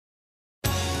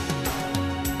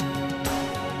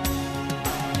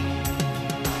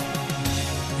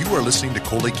You are listening to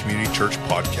Cold Lake Community Church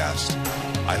Podcast.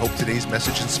 I hope today's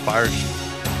message inspires you.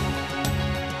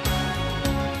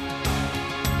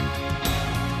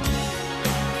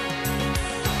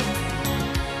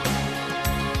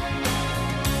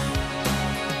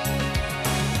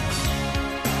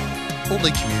 Cold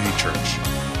Lake Community Church,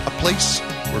 a place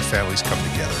where families come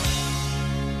together.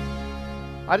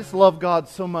 I just love God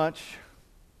so much.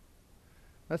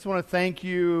 I just want to thank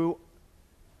you,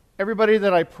 everybody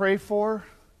that I pray for.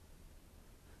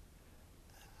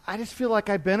 I just feel like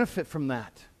I benefit from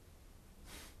that.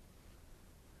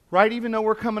 Right? Even though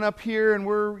we're coming up here and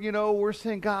we're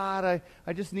saying, God,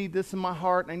 I just need this in my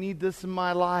heart and I need this in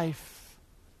my life.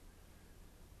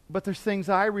 But there's things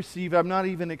I receive I'm not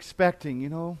even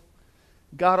expecting,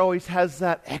 God always has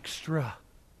that extra.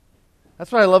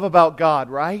 That's what I love about God,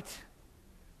 right?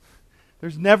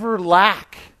 There's never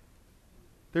lack.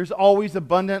 There's always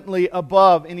abundantly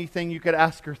above anything you could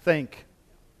ask or think.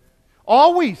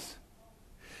 Always.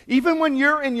 Even when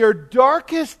you're in your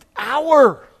darkest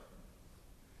hour,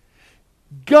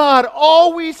 God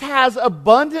always has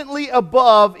abundantly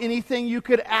above anything you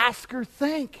could ask or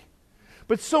think.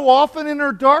 But so often in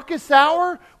our darkest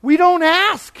hour, we don't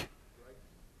ask.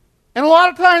 And a lot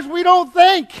of times we don't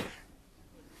think.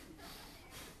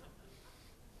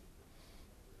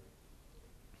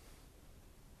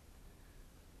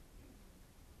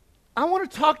 I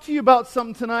want to talk to you about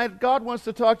something tonight. God wants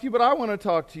to talk to you, but I want to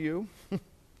talk to you.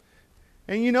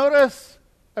 And you notice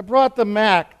I brought the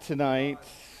Mac tonight.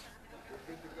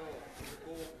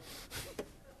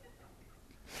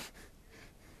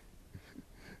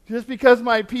 Just because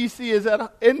my PC is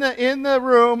in the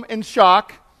room in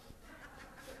shock.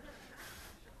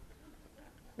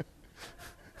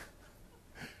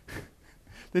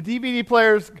 The DVD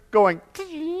player's going,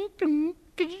 and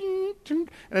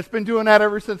it's been doing that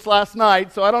ever since last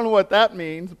night, so I don't know what that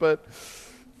means, but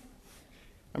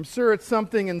I'm sure it's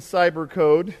something in cyber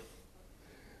code.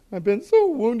 I've been so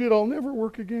wounded I'll never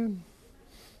work again.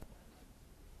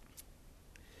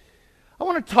 I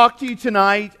want to talk to you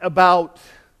tonight about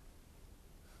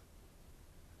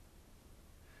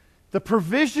the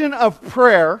provision of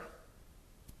prayer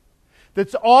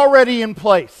that's already in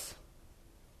place.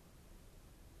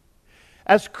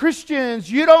 As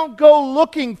Christians, you don't go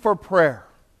looking for prayer.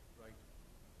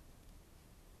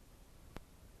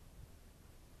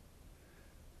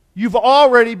 You've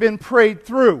already been prayed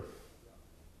through.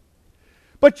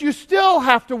 But you still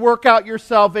have to work out your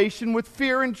salvation with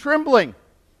fear and trembling.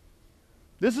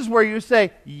 This is where you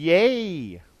say,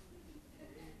 yay.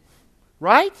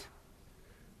 Right?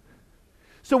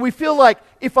 So we feel like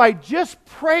if I just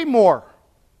pray more,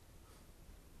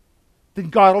 then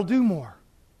God will do more.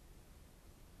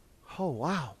 Oh,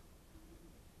 wow.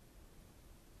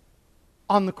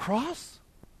 On the cross?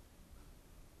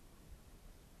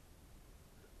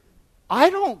 I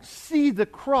don't see the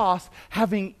cross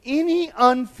having any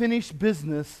unfinished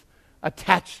business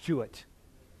attached to it.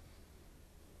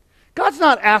 God's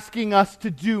not asking us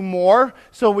to do more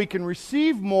so we can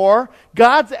receive more.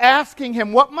 God's asking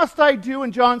him, what must I do?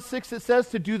 In John 6 it says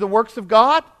to do the works of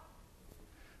God.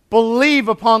 Believe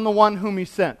upon the one whom he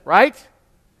sent, right?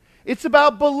 It's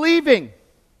about believing.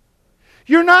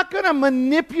 You're not going to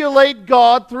manipulate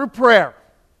God through prayer.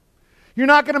 You're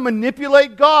not going to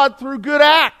manipulate God through good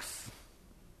acts.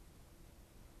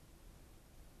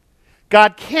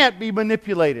 God can't be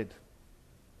manipulated.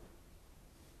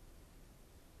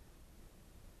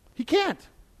 He can't.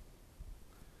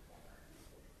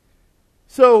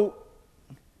 So,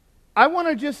 I want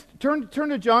to just turn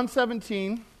to John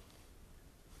 17.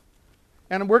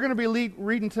 And we're going to be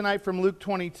reading tonight from Luke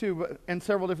 22 and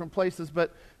several different places,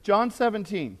 but John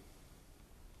 17.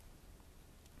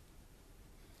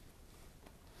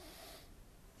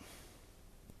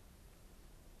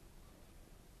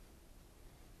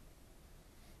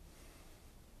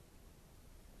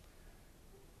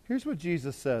 Here's what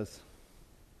Jesus says.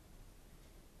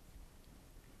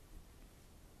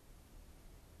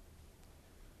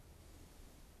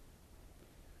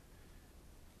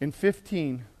 In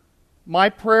 15, my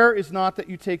prayer is not that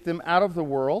you take them out of the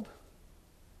world,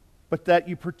 but that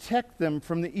you protect them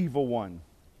from the evil one.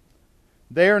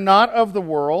 They are not of the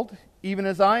world, even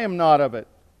as I am not of it.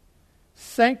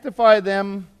 Sanctify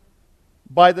them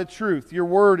by the truth. Your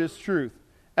word is truth.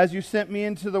 As you sent me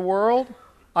into the world,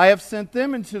 I have sent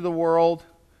them into the world.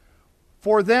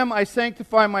 For them I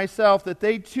sanctify myself, that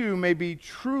they too may be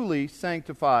truly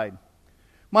sanctified.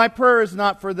 My prayer is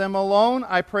not for them alone.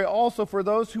 I pray also for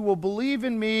those who will believe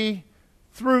in me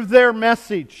through their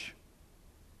message.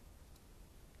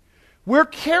 We're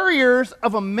carriers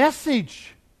of a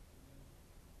message.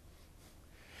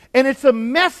 And it's a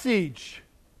message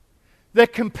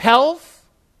that compels.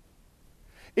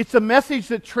 It's a message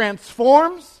that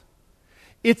transforms.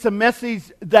 It's a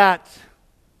message that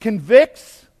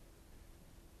convicts.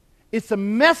 It's a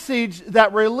message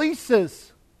that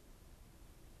releases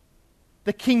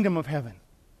the kingdom of heaven.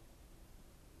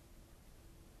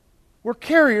 We're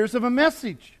carriers of a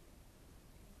message.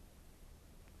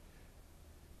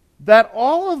 That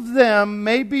all of them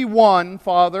may be one,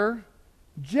 Father,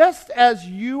 just as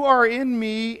you are in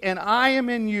me and I am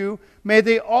in you, may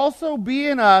they also be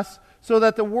in us, so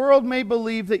that the world may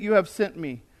believe that you have sent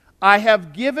me. I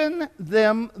have given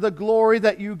them the glory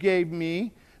that you gave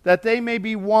me, that they may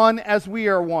be one as we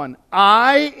are one.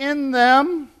 I in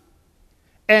them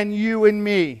and you in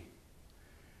me.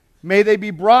 May they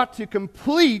be brought to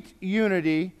complete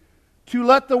unity, to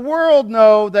let the world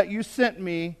know that you sent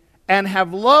me and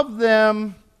have loved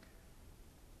them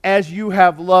as you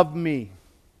have loved me.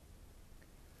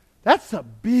 That's a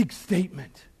big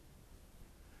statement.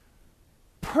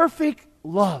 Perfect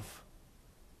love.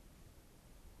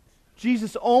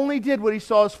 Jesus only did what he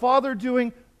saw his Father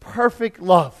doing, perfect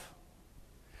love.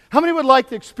 How many would like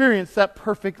to experience that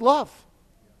perfect love?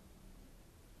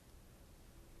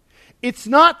 It's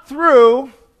not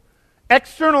through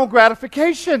external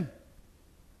gratification.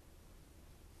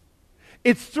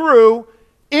 It's through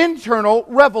internal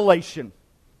revelation.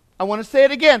 I want to say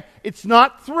it again. It's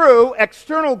not through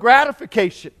external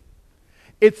gratification.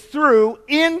 It's through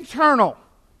internal,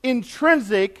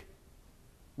 intrinsic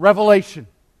revelation.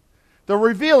 The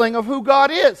revealing of who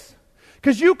God is.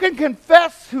 Because you can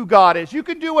confess who God is. You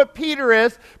can do what Peter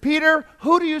is. Peter,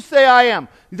 who do you say I am?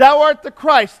 Thou art the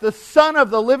Christ, the Son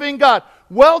of the living God.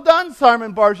 Well done,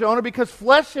 Simon Bar-Jonah, because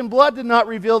flesh and blood did not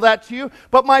reveal that to you,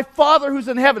 but my Father who's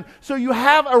in heaven. So you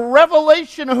have a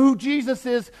revelation of who Jesus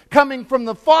is coming from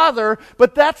the Father,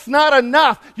 but that's not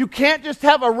enough. You can't just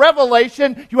have a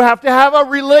revelation, you have to have a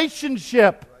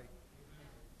relationship.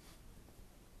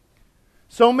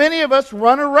 So many of us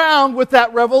run around with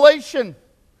that revelation.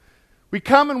 We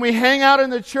come and we hang out in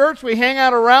the church, we hang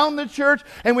out around the church,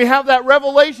 and we have that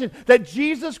revelation that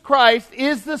Jesus Christ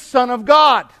is the Son of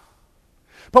God.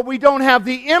 But we don't have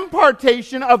the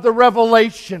impartation of the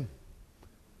revelation.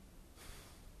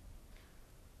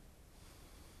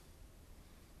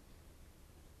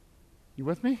 You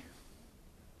with me?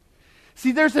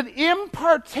 See, there's an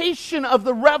impartation of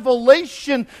the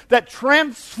revelation that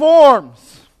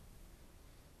transforms.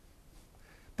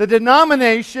 The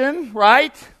denomination,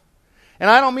 right? And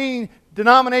I don't mean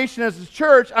denomination as a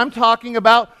church. I'm talking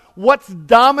about what's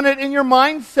dominant in your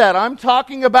mindset. I'm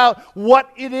talking about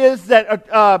what it is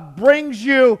that brings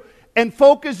you and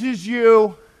focuses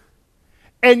you,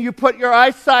 and you put your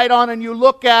eyesight on and you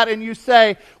look at and you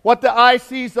say, what the eye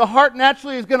sees, the heart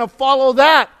naturally is going to follow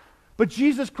that. But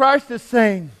Jesus Christ is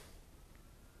saying,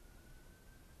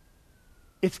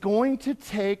 it's going to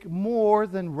take more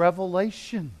than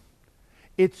revelation.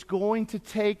 It's going to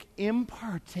take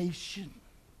impartation.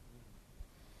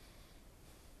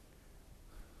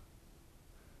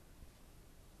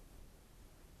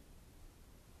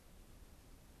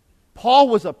 Paul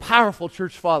was a powerful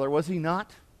church father, was he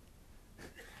not?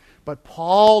 But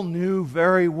Paul knew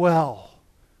very well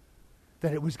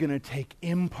that it was going to take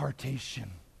impartation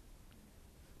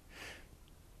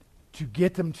to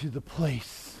get them to the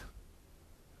place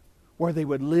where they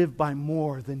would live by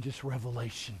more than just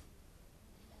revelation.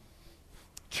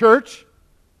 Church,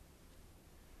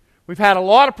 we've had a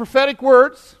lot of prophetic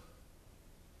words.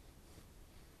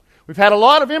 We've had a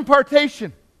lot of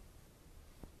impartation.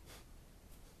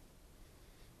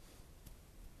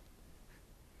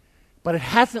 But it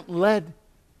hasn't led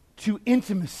to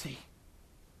intimacy.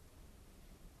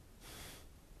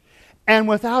 And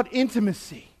without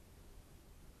intimacy,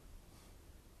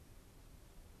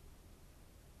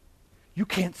 you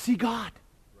can't see God.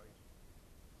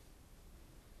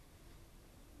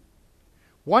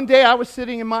 One day I was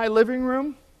sitting in my living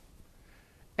room,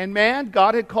 and man,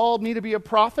 God had called me to be a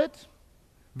prophet.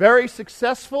 Very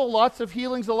successful, lots of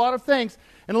healings, a lot of things.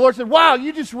 And the Lord said, wow,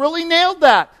 you just really nailed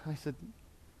that. I said,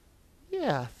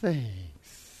 yeah,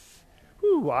 thanks.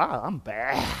 Ooh, I'm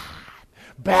bad.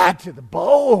 Bad to the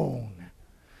bone.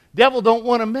 Devil don't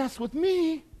want to mess with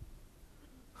me.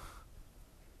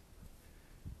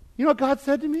 You know what God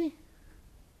said to me?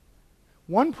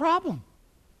 One problem.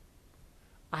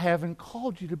 I haven't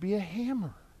called you to be a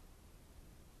hammer.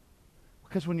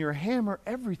 Because when you're a hammer,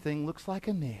 everything looks like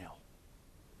a nail.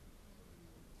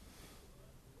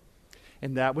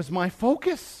 And that was my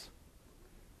focus.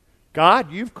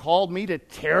 God, you've called me to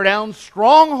tear down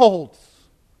strongholds.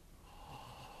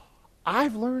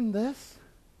 I've learned this.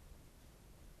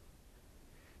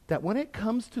 That when it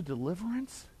comes to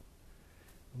deliverance,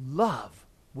 love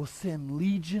will send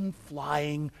legion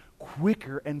flying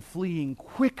quicker and fleeing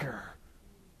quicker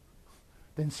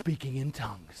than speaking in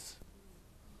tongues.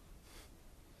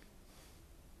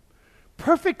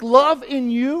 Perfect love in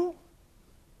you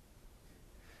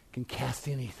can cast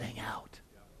anything out.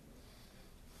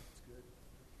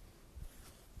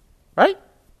 Right?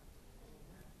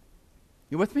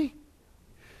 You with me?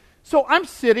 So I'm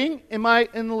sitting in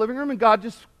the living room, and God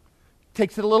just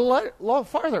takes it a little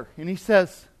farther, and He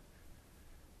says,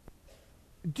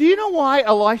 "Do you know why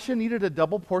Elisha needed a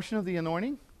double portion of the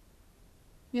anointing?"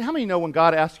 You know, how many know when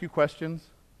God asks you questions?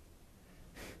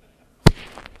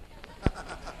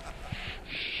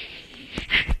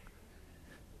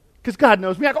 Because God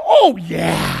knows me. I go, "Oh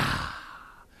yeah,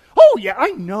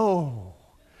 I know,"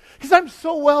 because I'm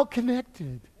so well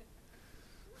connected.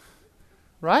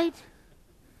 Right?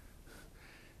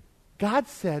 God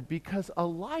said, because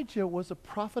Elijah was a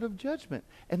prophet of judgment,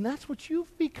 and that's what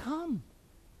you've become.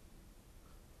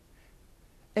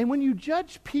 And when you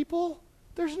judge people,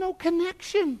 there's no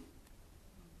connection.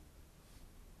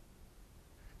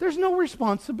 There's no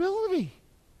responsibility.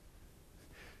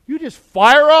 You just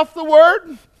fire off the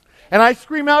word, and I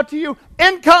scream out to you,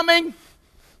 "Incoming!"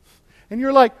 And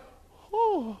you're like,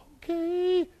 "Oh,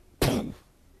 okay."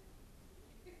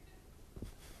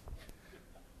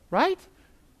 Right?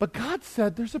 But God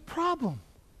said there's a problem.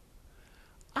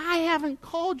 I haven't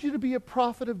called you to be a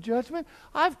prophet of judgment.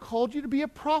 I've called you to be a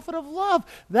prophet of love.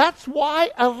 That's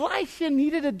why Elisha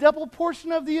needed a double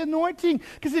portion of the anointing,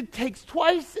 because it takes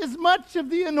twice as much of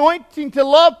the anointing to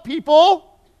love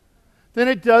people than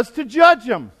it does to judge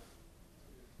them.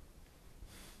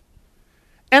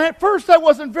 And at first I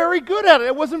wasn't very good at it.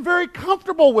 I wasn't very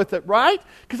comfortable with it, right?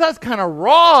 Because I was kind of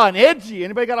raw and edgy.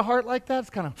 Anybody got a heart like that? It's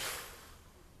kind of,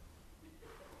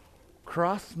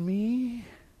 cross me,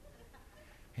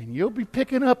 and you'll be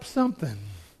picking up something.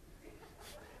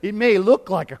 It may look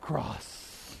like a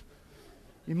cross.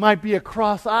 It might be a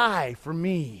cross eye for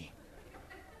me.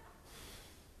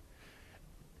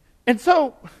 And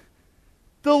so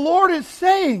the Lord is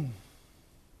saying,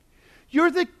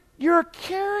 you're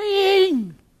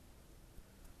carrying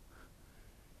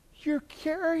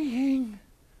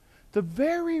the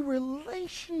very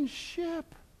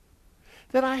relationship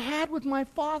that I had with my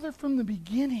Father from the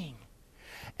beginning.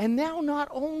 And now not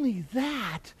only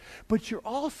that, but you're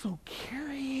also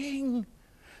carrying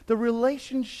the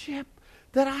relationship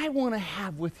that I want to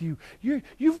have with you.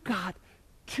 You've got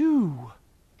two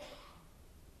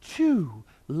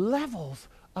levels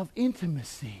of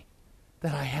intimacy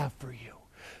that I have for you.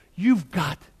 You've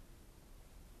got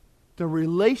the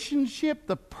relationship,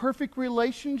 the perfect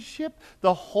relationship,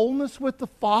 the wholeness with the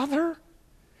Father,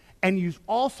 and you've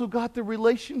also got the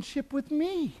relationship with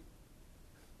me.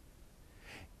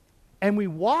 And we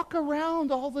walk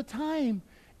around all the time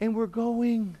and we're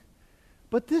going,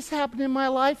 but this happened in my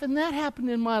life and that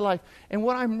happened in my life. And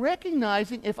what I'm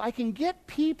recognizing, if I can get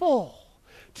people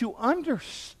to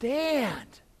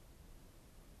understand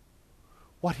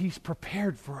what He's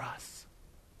prepared for us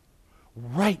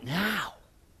right now.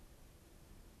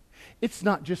 It's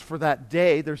not just for that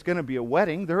day. There's going to be a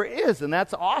wedding. There is, and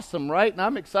that's awesome, right? And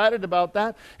I'm excited about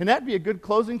that. And that'd be a good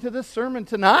closing to this sermon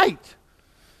tonight.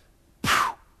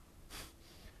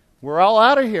 We're all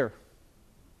out of here.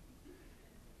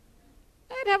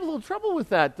 I'd have a little trouble with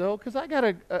that, though, because I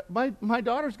got my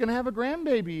daughter's going to have a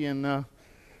grandbaby in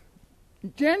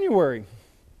January.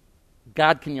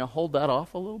 God, can you hold that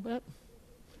off a little bit?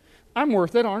 I'm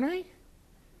worth it, aren't I?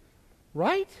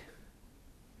 Right?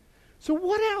 So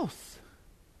what else?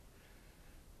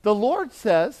 The Lord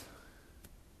says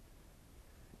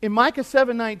in Micah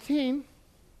 7:19,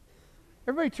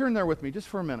 everybody turn there with me just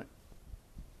for a minute.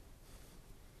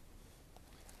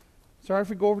 Sorry if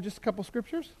we go over just a couple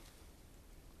scriptures.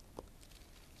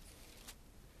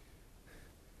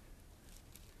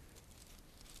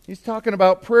 He's talking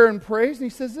about prayer and praise, and he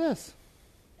says this.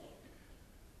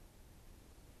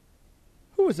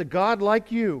 Who is a God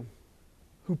like you,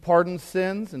 who pardons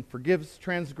sins and forgives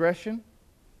transgression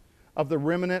of the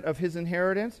remnant of His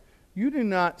inheritance? You do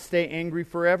not stay angry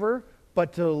forever,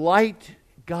 but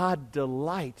God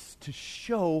delights to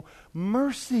show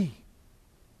mercy.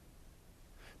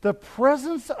 The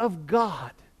presence of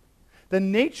God, the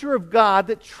nature of God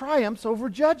that triumphs over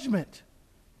judgment.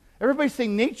 Everybody say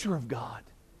nature of God.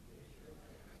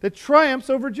 That triumphs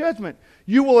over judgment.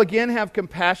 You will again have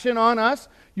compassion on us.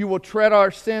 You will tread our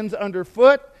sins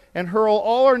underfoot and hurl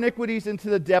all our iniquities into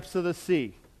the depths of the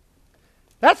sea.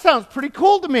 That sounds pretty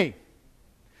cool to me.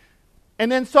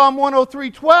 And then Psalm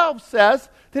 103:12 says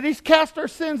that He's cast our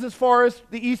sins as far as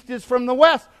the east is from the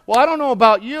west. Well, I don't know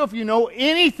about you if you know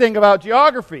anything about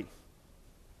geography.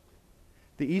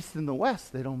 The east and the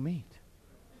west, they don't meet.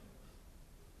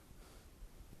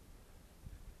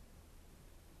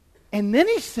 And then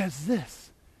he says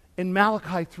this in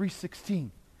Malachi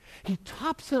 3:16. He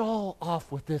tops it all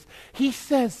off with this. He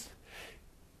says,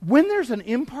 when there's an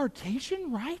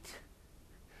impartation, right?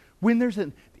 When there's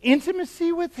an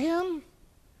intimacy with him,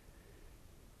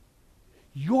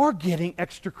 you're getting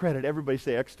extra credit. Everybody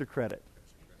say extra credit.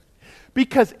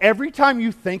 Because every time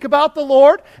you think about the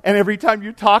Lord and every time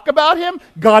you talk about him,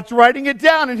 God's writing it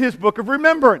down in his book of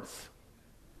remembrance.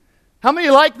 How many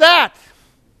like that?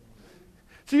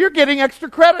 So you're getting extra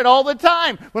credit all the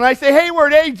time. When I say,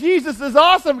 Hayward, hey, Jesus is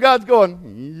awesome, God's going,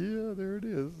 yeah, there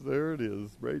it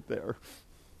is, right there.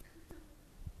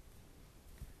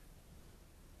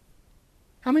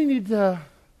 How many need to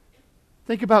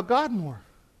think about God more?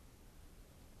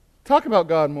 Talk about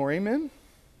God more, amen?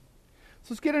 So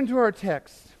let's get into our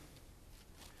text.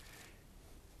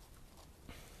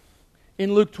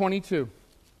 In Luke 22.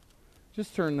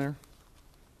 Just turn there.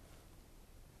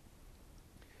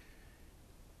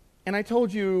 And I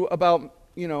told you about,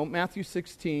 Matthew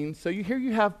 16. So here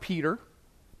you have Peter,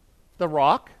 the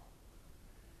rock.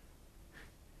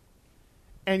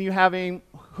 And you have him,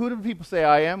 who do people say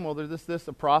I am? Well, there's this,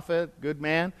 a prophet, good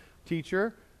man,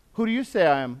 teacher. Who do you say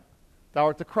I am? Thou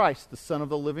art the Christ, the Son of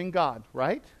the living God,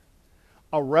 right?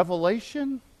 A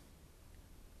revelation,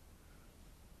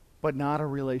 but not a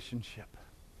relationship.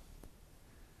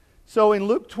 So in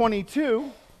Luke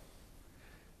 22,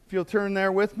 if you'll turn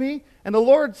there with me, and the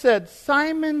Lord said,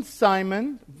 Simon,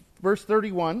 Simon, verse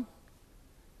 31,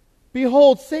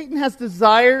 behold, Satan has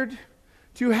desired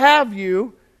to have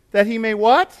you, that he may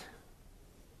what?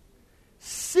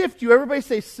 Sift you. Everybody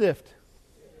say sift.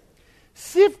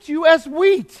 Sift you as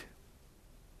wheat.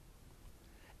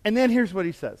 And then here's what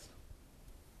he says.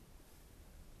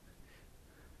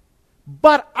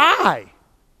 But I,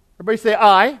 everybody say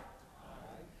I,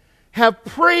 have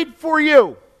prayed for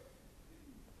you,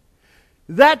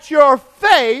 that your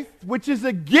faith, which is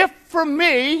a gift from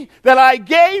me that I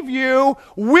gave you,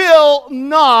 will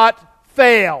not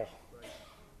fail.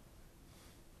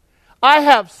 I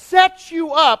have set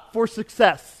you up for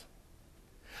success.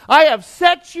 I have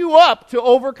set you up to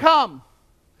overcome.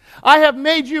 I have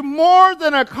made you more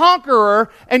than a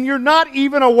conqueror, and you're not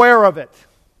even aware of it.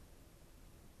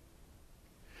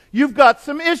 You've got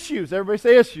some issues. Everybody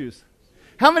say issues.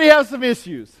 How many have some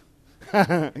issues?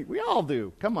 We all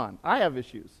do. Come on. I have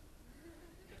issues.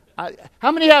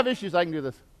 How many have issues? I can do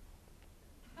this.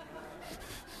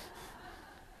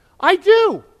 I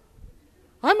do.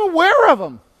 I'm aware of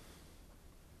them.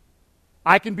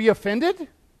 I can be offended.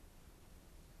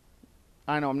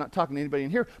 I know I'm not talking to anybody in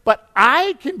here, but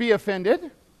I can be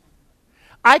offended.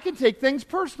 I can take things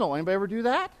personal. Anybody ever do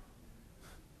that?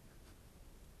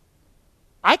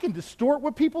 I can distort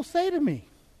what people say to me.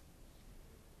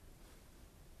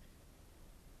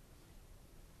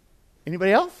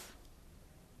 Anybody else?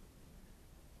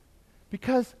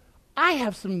 Because I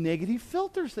have some negative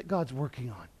filters that God's working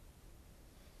on.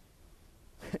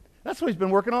 That's what he's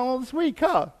been working on all this week,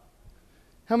 huh?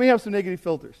 How many have some negative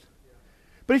filters?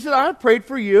 But he said, I prayed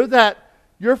for you that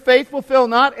your faith will fail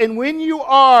not, and when you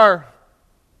are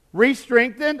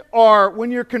re-strengthened or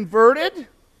when you're converted,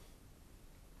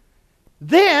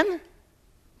 then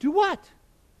do what?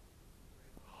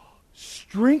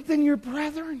 Strengthen your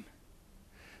brethren.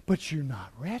 But you're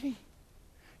not ready.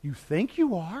 You think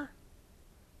you are.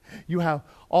 You have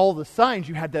all the signs.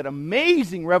 You had that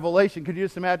amazing revelation. Could you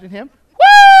just imagine him?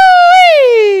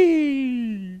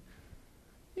 Whee!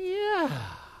 Yeah.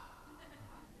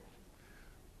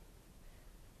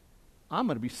 I'm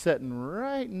going to be sitting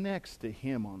right next to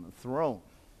him on the throne.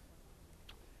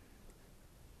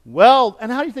 Well,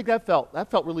 and how do you think that felt? That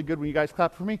felt really good when you guys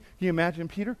clapped for me. Can you imagine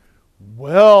Peter?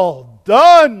 Well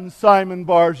done, Simon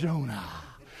Bar-Jonah.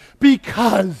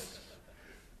 Because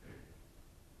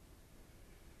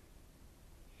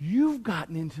you've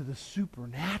gotten into the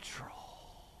supernatural.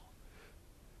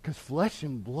 Because flesh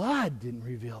and blood didn't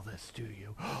reveal this to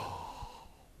you.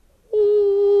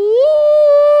 Ooh,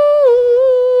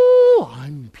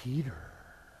 I'm Peter.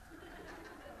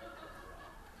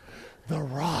 The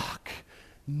rock.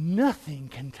 Nothing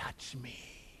can touch me.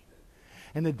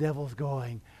 And the devil's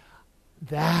going,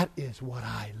 that is what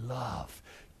I love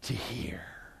to hear.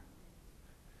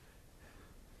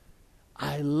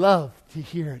 I love to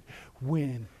hear it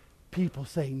when people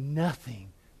say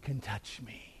nothing can touch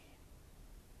me.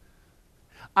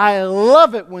 I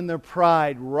love it when their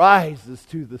pride rises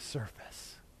to the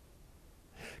surface.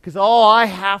 Because all I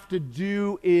have to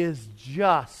do is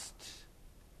just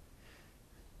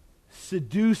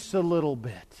seduce a little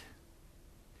bit.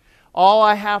 All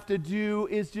I have to do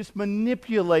is just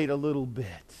manipulate a little bit.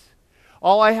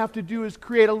 All I have to do is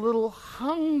create a little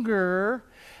hunger,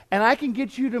 and I can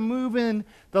get you to move in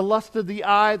the lust of the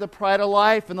eye, the pride of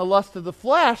life, and the lust of the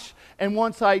flesh. And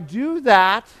once I do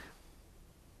that,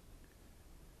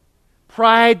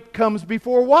 pride comes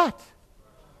before what?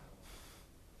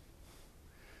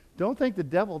 Don't think the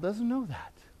devil doesn't know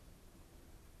that.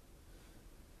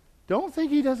 Don't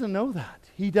think he doesn't know that.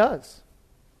 He does.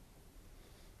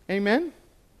 Amen?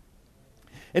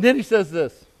 And then he says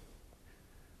this,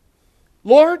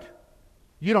 Lord,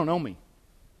 you don't know me.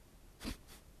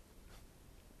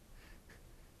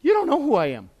 You don't know who I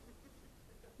am.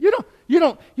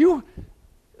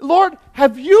 Lord,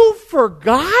 have you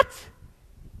forgot?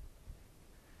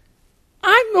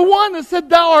 I'm the one that said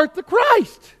thou art the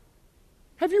Christ.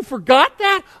 Have you forgot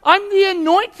that? I'm the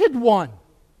anointed one.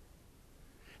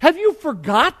 Have you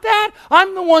forgot that?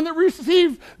 I'm the one that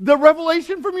received the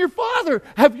revelation from your Father.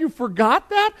 Have you forgot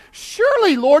that?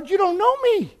 Surely, Lord, you don't know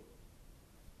me.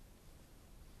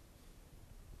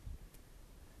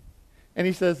 And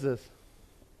he says this,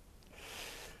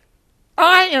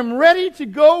 I am ready to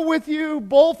go with you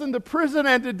both into prison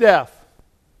and to death.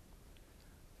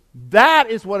 That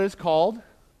is what is called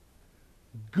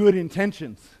good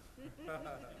intentions.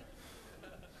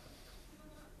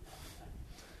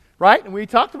 Right? And we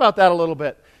talked about that a little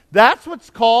bit. That's what's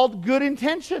called good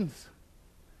intentions.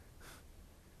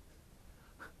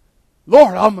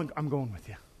 Lord, I'm going with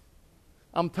you.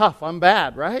 I'm tough. I'm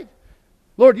bad, right?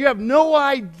 Lord, you have no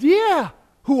idea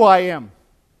who I am.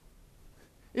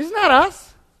 Isn't that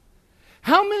us?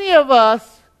 How many of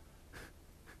us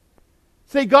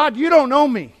say, God, you don't know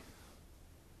me?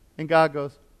 And God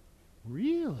goes,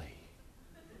 really?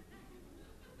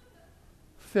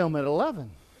 Film at 11.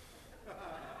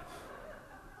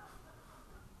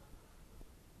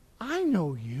 I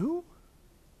know you.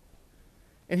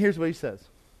 And here's what he says.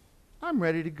 I'm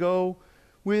ready to go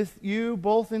with you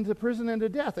both into prison and to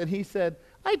death. And he said,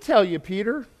 I tell you,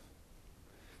 Peter,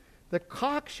 the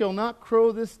cock shall not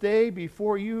crow this day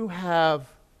before you have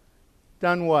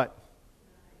done what?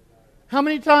 How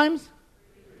many times?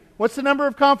 What's the number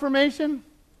of confirmation?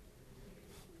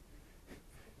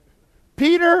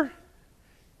 Peter,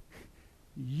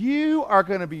 you are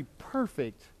going to be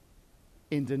perfect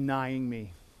in denying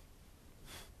me.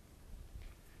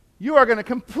 You are going to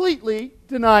completely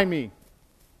deny me.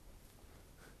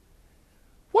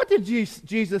 What did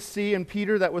Jesus see in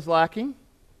Peter that was lacking?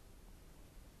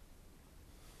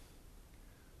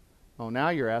 Oh, now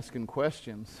you're asking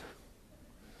questions.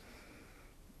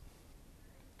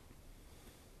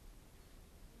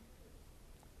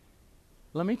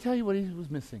 Let me tell you what he was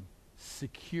missing.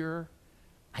 Secure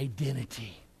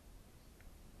identity.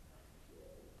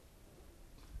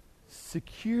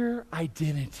 Secure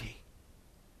identity.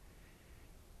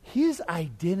 His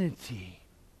identity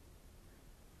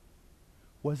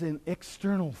was in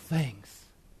external things.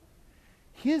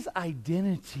 His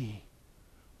identity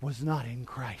was not in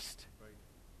Christ.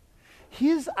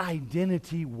 His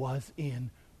identity was in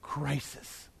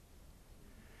crisis.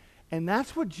 And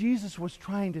that's what Jesus was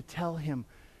trying to tell him.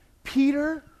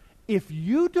 Peter, if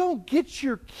you don't get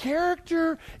your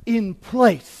character in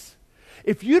place,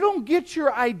 if you don't get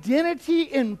your identity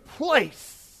in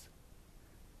place,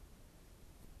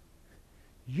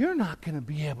 you're not going to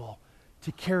be able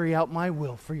to carry out my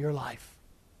will for your life.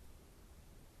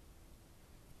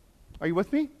 Are you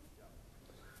with me?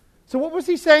 So what was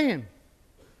he saying?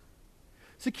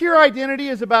 Secure identity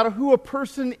is about who a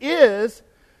person is,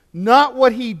 not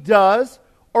what he does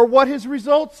or what his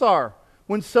results are.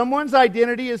 When someone's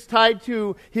identity is tied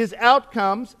to his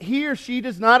outcomes, he or she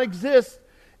does not exist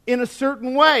in a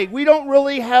certain way. We don't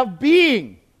really have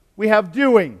being. We have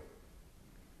doing.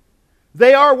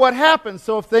 They are what happens.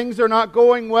 So if things are not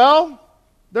going well,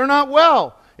 they're not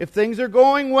well. If things are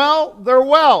going well, they're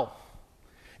well.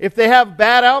 If they have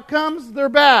bad outcomes, they're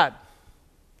bad.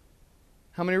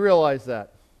 How many realize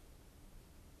that?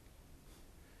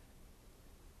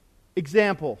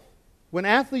 Example. When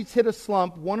athletes hit a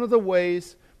slump, one of the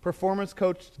ways performance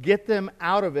coaches get them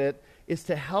out of it is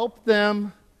to help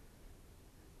them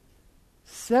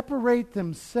separate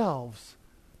themselves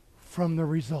from the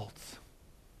results.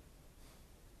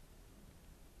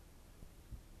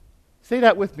 Say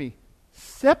that with me.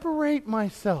 Separate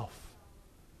myself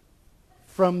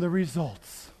from the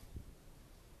results.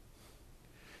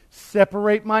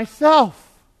 Separate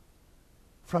myself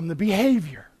from the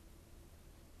behavior.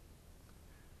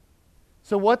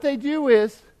 So what they do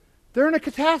is, they're in a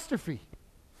catastrophe.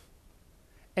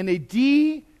 And they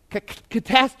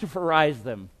de-catastropherize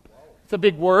them. It's a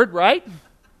big word, right?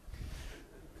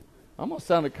 Almost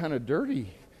sounded kind of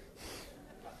dirty.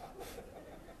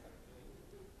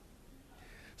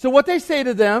 So what they say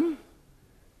to them,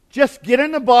 just get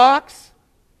in the box,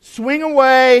 swing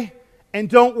away, and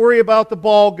don't worry about the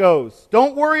ball goes.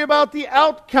 Don't worry about the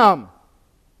outcome.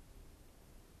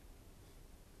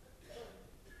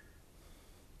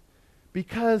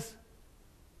 Because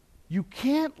you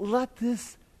can't let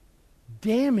this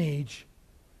damage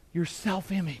your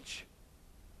self-image.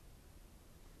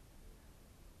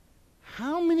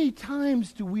 How many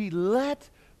times do we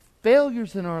let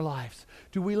failures in our lives,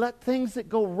 do we let things that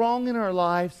go wrong in our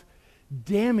lives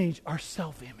damage our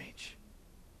self-image?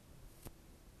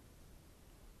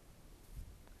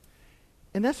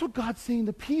 And that's what God's saying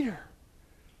to Peter.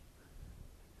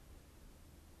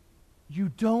 You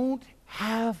don't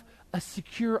have a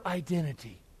secure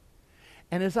identity.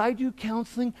 And as I do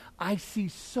counseling, I see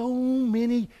so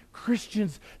many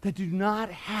Christians that do not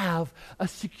have a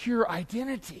secure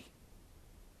identity.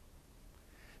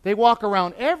 They walk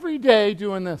around every day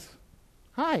doing this.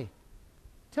 Hi,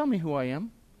 tell me who I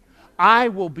am. I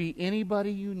will be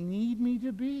anybody you need me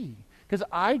to be, because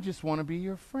I just want to be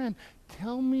your friend.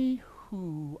 Tell me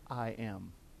who I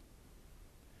am.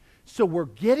 So we're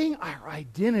getting our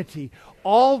identity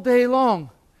all day long.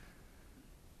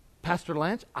 Pastor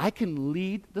Lance, I can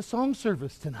lead the song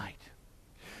service tonight.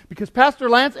 Because Pastor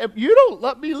Lance, if you don't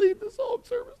let me lead the song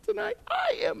service tonight,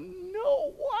 I am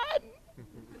no one.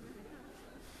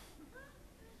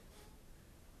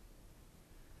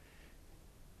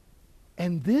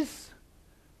 And this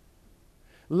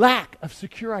lack of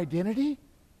secure identity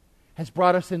has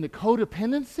brought us into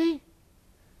codependency.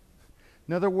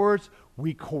 In other words,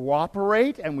 we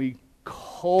cooperate and we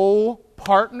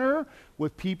co-partner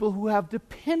with people who have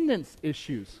dependence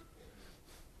issues.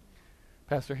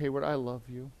 Pastor Hayward, I love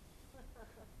you.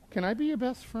 Can I be your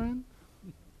best friend?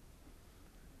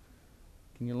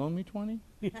 Can you loan me 20?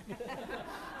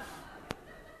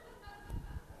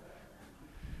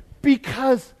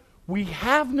 Because we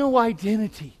have no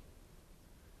identity.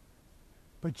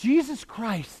 But Jesus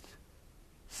Christ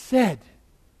said,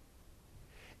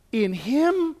 in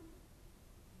Him,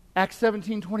 Acts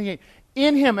 17:28,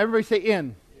 in Him, everybody say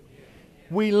in.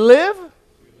 We live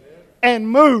and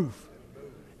move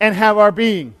and have our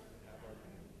being.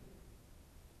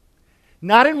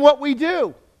 Not in what we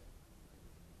do.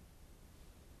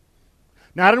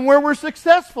 Not in where we're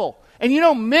successful. And you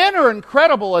know, men are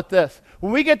incredible at this.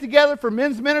 When we get together for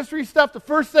men's ministry stuff, the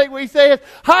first thing we say is,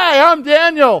 "Hi, I'm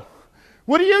Daniel.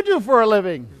 What do you do for a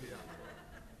living?"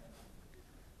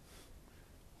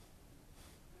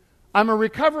 I'm a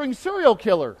recovering serial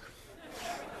killer.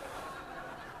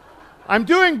 I'm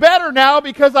doing better now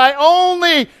because I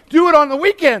only do it on the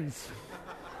weekends.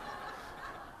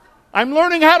 I'm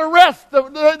learning how to rest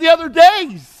the other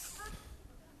days.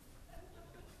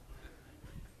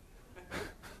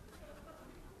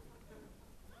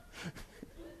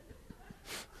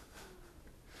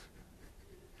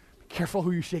 Careful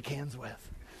who you shake hands with.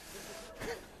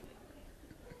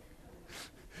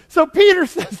 So Peter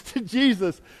says to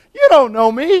Jesus, "You don't know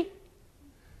me.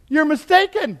 You're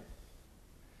mistaken."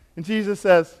 And Jesus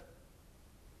says,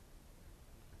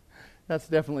 "That's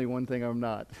definitely one thing I'm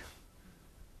not.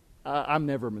 I'm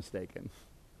never mistaken.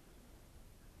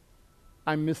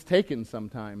 I'm mistaken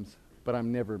sometimes, but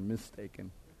I'm never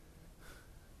mistaken."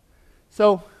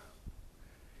 So,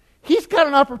 he's got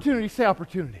an opportunity. Say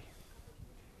opportunity.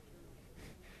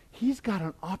 He's got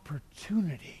an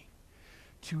opportunity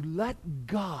to let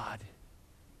God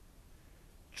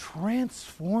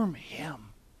transform him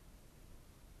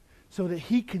so that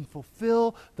he can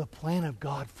fulfill the plan of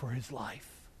God for his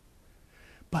life.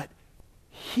 But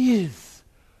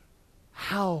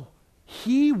how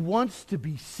he wants to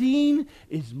be seen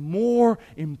is more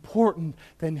important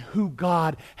than who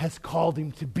God has called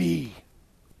him to be.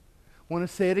 I want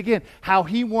to say it again. How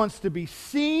he wants to be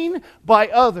seen by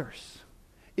others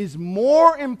is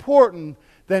more important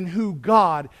than who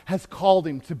God has called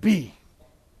him to be.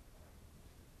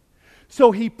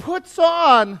 So he puts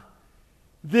on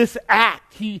this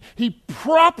act. He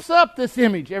props up this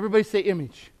image. Everybody say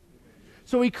image.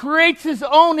 So he creates his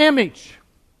own image.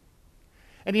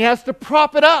 And he has to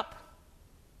prop it up.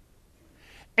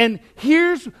 And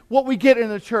here's what we get in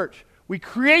the church. We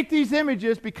create these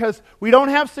images because we don't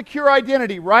have secure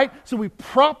identity, right? So we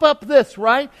prop up this,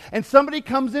 right? And somebody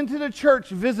comes into the church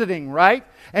visiting, right?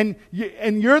 And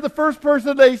you're the first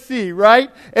person they see,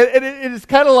 right? And it is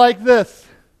kind of like this.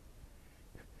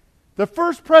 The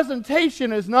first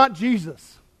presentation is not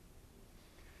Jesus.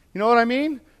 You know what I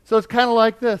mean? So it's kind of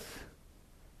like this.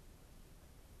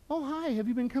 "Oh, hi, have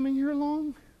you been coming here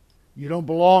long? You don't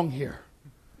belong here."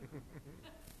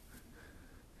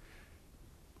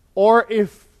 Or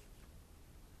if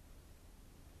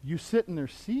you sit in their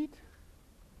seat,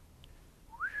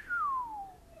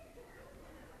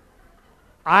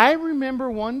 I remember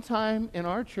one time in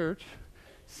our church,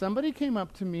 somebody came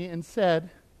up to me and said,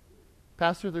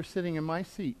 Pastor, they're sitting in my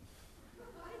seat.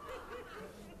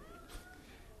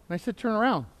 And I said, turn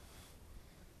around.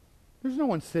 There's no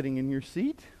one sitting in your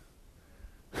seat.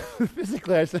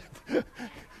 Physically, I said,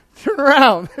 turn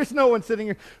around. There's no one sitting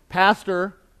here.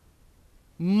 Pastor,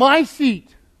 my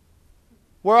seat,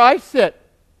 where I sit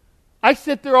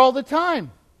there all the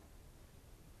time.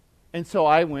 And so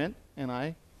I went and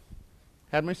I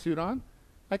had my suit on.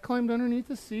 I climbed underneath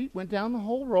the seat, went down the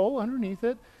whole row underneath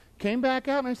it, came back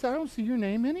out, and I said, I don't see your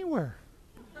name anywhere.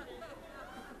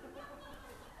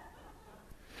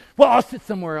 Well, I'll sit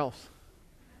somewhere else.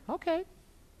 Okay.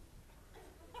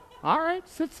 All right,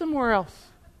 sit somewhere else.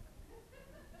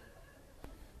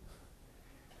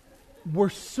 We're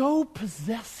so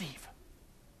possessive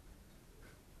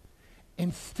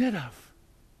instead of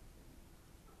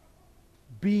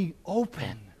being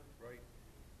open.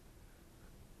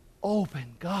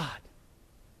 Open, God.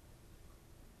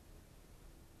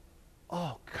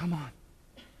 Oh, come on.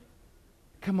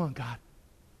 Come on, God.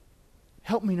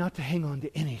 Help me not to hang on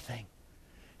to anything.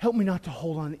 Help me not to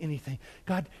hold on to anything.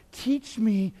 God, teach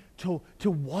me to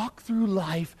walk through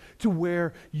life to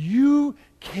where you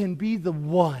can be the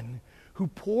one who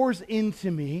pours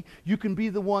into me. You can be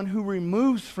the one who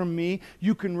removes from me.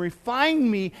 You can refine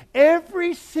me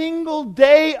every single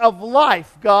day of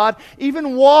life, God.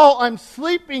 Even while I'm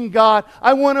sleeping, God,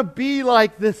 I want to be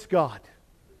like this, God.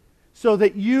 So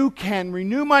that you can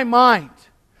renew my mind.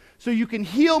 So you can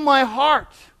heal my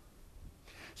heart.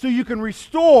 So you can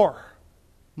restore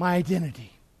my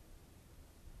identity.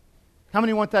 How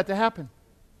many want that to happen?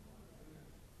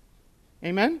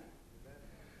 Amen?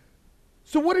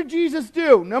 So what did Jesus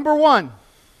do? Number one,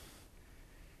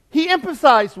 he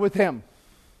empathized with him.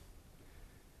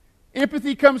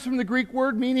 Empathy comes from the Greek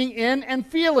word meaning in and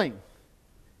feeling.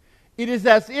 It is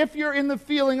as if you're in the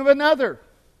feeling of another.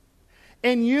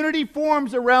 And unity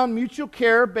forms around mutual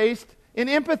care based in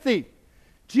empathy.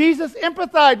 Jesus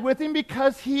empathized with him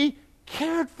because he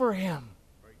cared for him.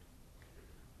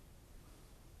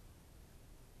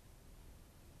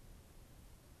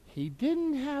 He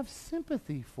didn't have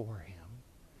sympathy for him.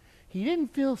 He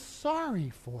didn't feel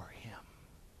sorry for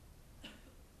him.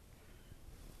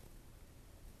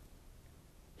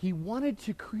 He wanted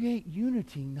to create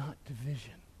unity, not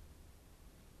division.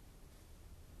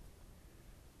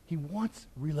 He wants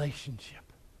relationship.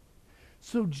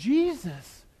 So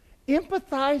Jesus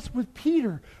empathized with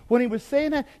Peter when he was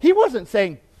saying that. He wasn't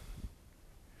saying,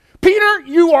 Peter,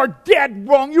 you are dead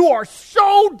wrong. You are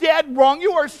so dead wrong.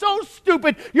 You are so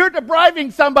stupid. You're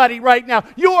depriving somebody right now.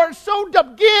 You are so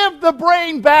dumb. Give the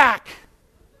brain back.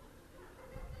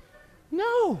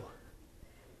 No.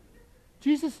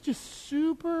 Jesus is just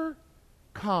super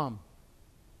calm.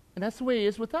 And that's the way he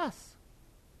is with us.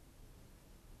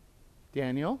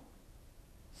 Daniel,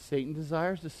 Satan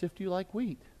desires to sift you like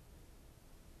wheat.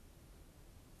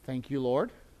 Thank you,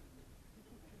 Lord.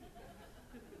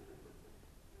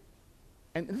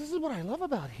 And this is what I love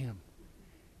about him.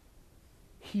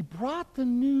 He brought the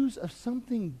news of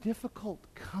something difficult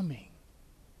coming.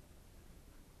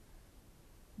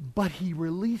 But he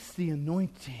released the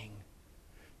anointing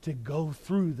to go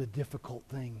through the difficult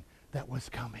thing that was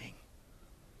coming.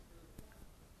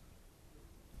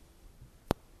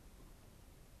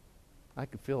 I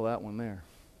could feel that one there.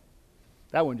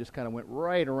 That one just kind of went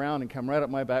right around and come right up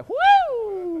my back.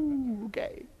 Woo!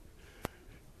 Okay.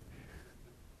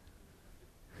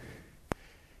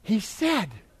 He said,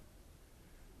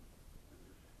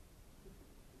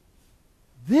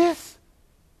 this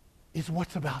is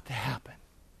what's about to happen.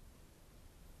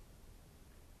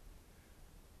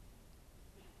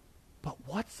 But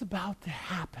what's about to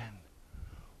happen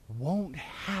won't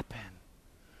happen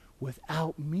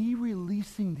without me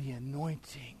releasing the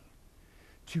anointing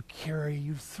to carry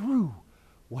you through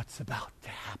what's about to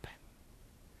happen.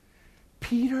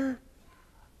 Peter,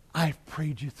 I've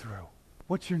prayed you through.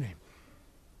 What's your name?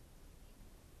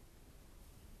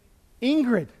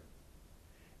 Ingrid.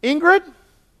 Ingrid,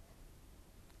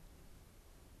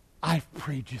 I've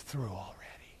prayed you through already.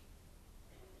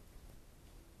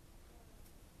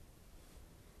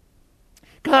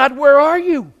 God, where are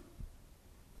you?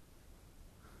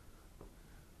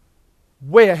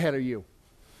 Way ahead of you.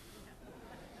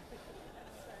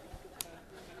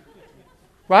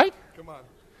 Right? Come on.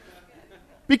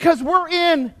 Because we're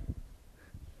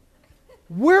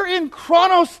in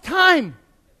Chronos time.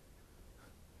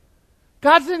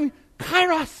 God's in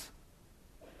Kairos.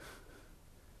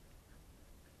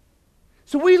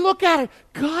 So we look at it.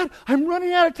 God, I'm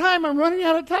running out of time. I'm running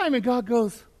out of time. And God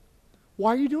goes,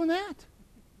 why are you doing that?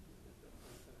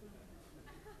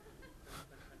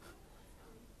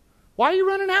 Why are you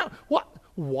running out? What?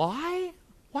 Why?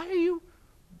 Why are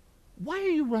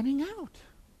you running out?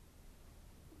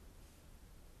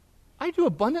 I do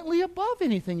abundantly above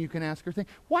anything you can ask or think.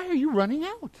 Why are you running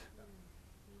out?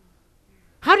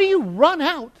 How do you run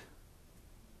out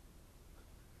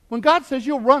when God says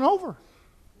you'll run over?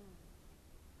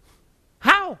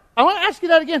 How? I want to ask you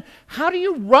that again. How do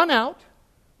you run out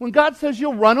when God says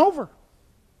you'll run over?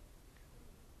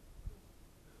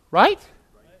 Right?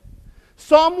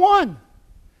 Psalm 1.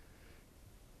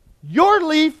 Your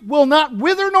leaf will not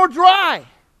wither nor dry.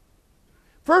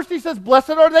 First he says, blessed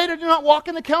are they that do not walk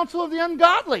in the counsel of the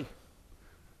ungodly,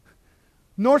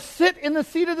 nor sit in the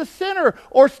seat of the sinner,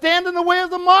 or stand in the way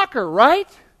of the mocker, right?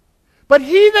 But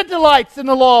he that delights in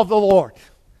the law of the Lord,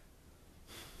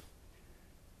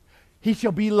 he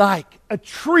shall be like a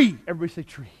tree. Everybody say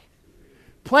tree.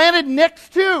 Planted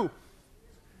next to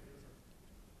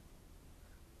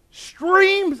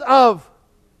streams of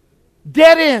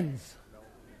dead ends.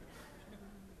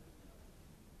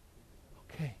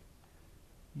 Okay.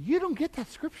 You don't get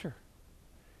that scripture.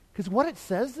 Because what it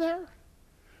says there,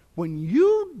 when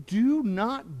you do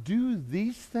not do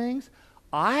these things,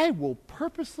 I will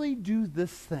purposely do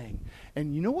this thing.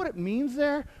 And you know what it means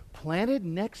there? Planted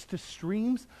next to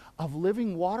streams of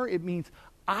living water. It means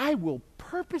I will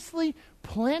purposely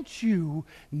plant you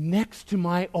next to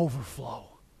my overflow.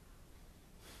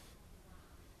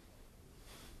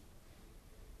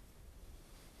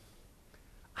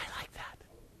 I like that.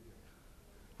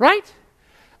 Right?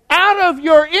 Out of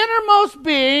your innermost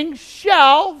being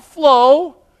shall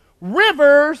flow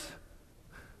rivers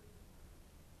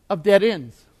of dead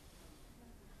ends,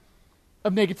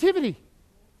 of negativity,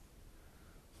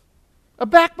 of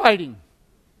backbiting,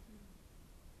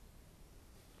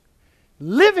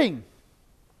 living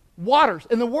waters.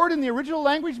 And the word in the original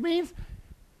language means,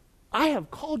 I have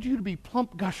called you to be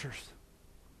plump gushers.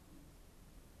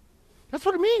 That's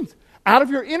what it means. Out of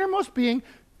your innermost being,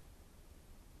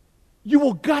 you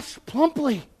will gush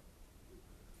plumply.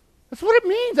 That's what it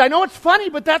means. I know it's funny,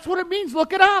 but that's what it means.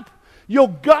 Look it up. You'll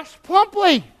gush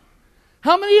plumply.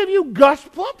 How many of you gush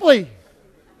plumply?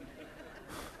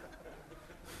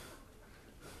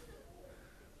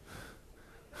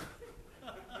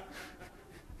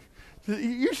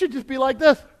 You should just be like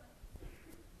this.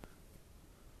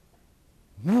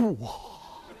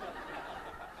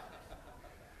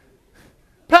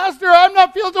 Pastor, I'm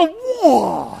not feeling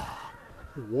so.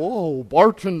 Whoa,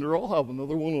 bartender, I'll have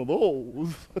another one of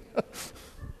those.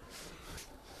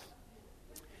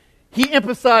 He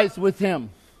empathized with him.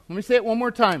 Let me say it one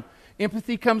more time.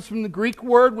 Empathy comes from the Greek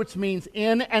word which means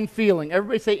in and feeling.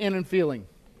 Everybody say in and feeling.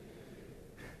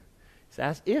 It's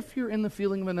as if you're in the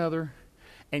feeling of another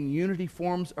and unity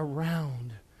forms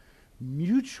around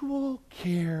mutual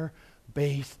care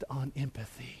based on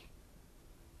empathy.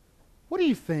 What do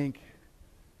you think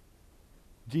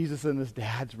Jesus and his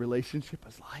dad's relationship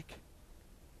is like?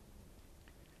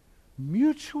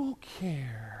 Mutual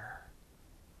care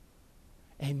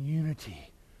and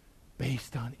unity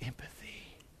based on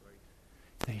empathy.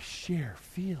 They share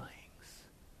feelings.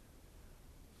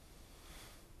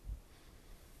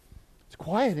 It's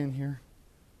quiet in here.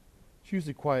 It's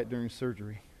usually quiet during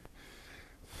surgery.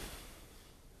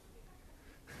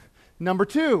 Number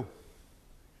 2,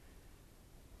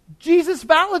 Jesus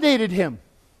validated him.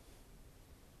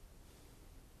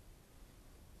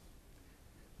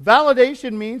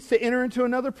 Validation means to enter into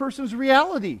another person's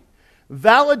reality.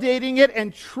 Validating it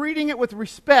and treating it with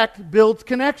respect builds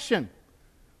connection.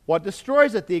 What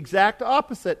destroys it? The exact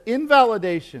opposite,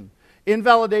 invalidation.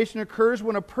 Invalidation occurs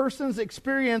when a person's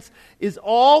experience is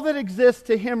all that exists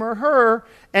to him or her,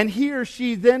 and he or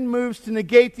she then moves to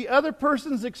negate the other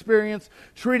person's experience,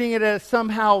 treating it as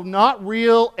somehow not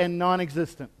real and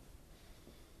non-existent.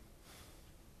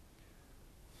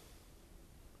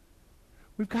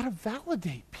 We've got to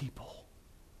validate people.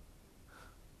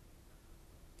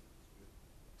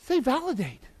 Say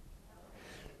validate.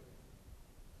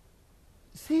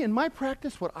 See, in my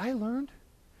practice, what I learned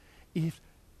is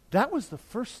that was the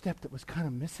first step that was kind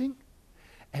of missing.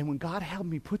 And when God helped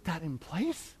me put that in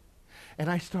place, and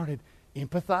I started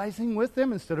empathizing with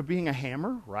them instead of being a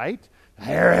hammer, right?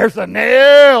 There's a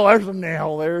nail, there's a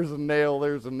nail, there's a nail,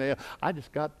 there's a nail. I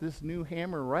just got this new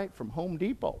hammer right from Home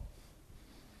Depot.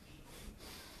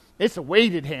 It's a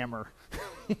weighted hammer.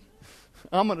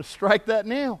 I'm going to strike that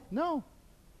nail. No.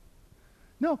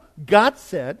 God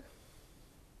said,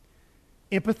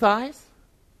 empathize,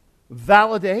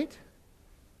 validate,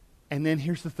 and then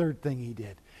here's the third thing he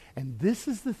did. And this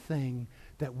is the thing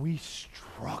that we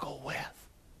struggle with.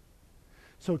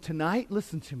 So tonight,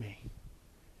 listen to me.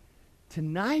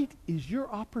 Tonight is your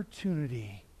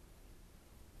opportunity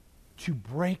to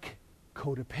break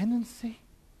codependency,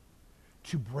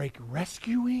 to break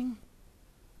rescuing,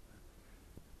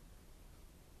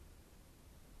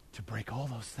 to break all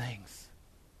those things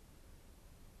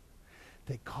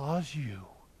that cause you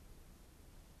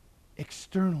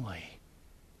externally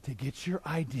to get your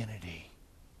identity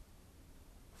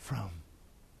from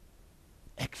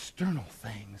external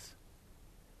things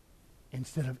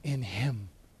instead of in Him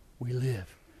we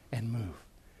live and move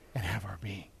and have our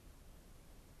being.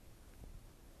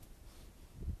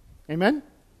 Amen?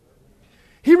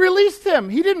 He released him.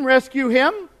 He didn't rescue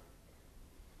him.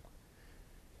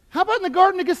 How about in the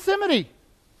Garden of Gethsemane?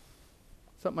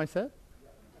 Something I said?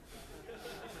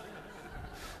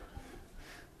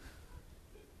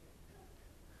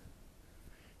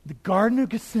 The Garden of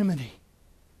Gethsemane.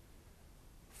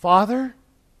 Father,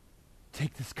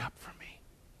 take this cup from me.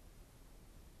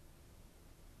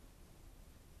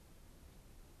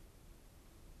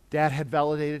 Dad had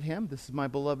validated him. This is my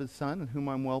beloved Son in whom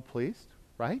I'm well pleased,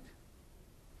 right?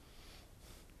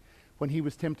 When he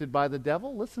was tempted by the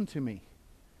devil, listen to me.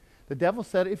 The devil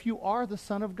said, if you are the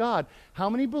Son of God, how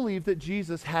many believe that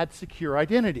Jesus had secure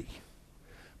identity?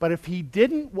 But if he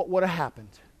didn't, what would have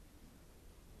happened?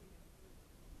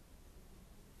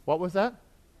 What was that?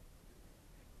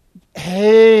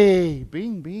 Hey,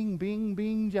 bing, bing, bing,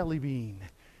 bing, jelly bean.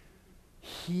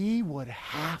 He would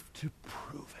have to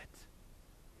prove it.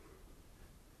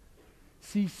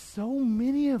 See, so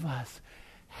many of us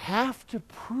have to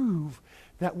prove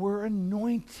that we're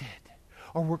anointed,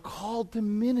 or we're called to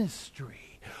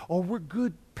ministry, or we're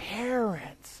good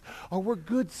parents, or we're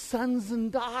good sons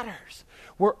and daughters.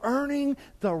 We're earning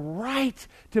the right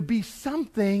to be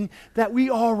something that we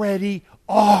already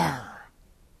are.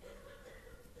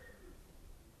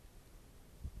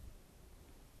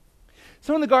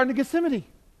 So in the Garden of Gethsemane,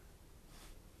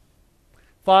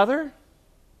 Father,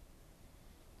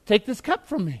 take this cup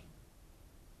from me.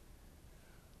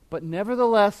 But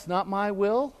nevertheless, not my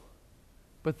will,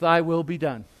 but thy will be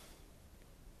done.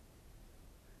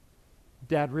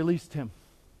 Dad released him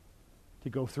to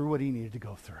go through what he needed to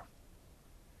go through,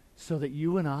 so that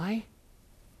you and I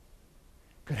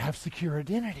could have secure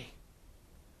identity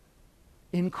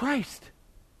in Christ.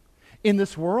 In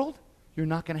this world, you're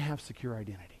not going to have secure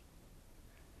identity.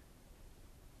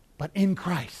 But in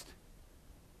Christ,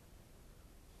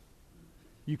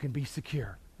 you can be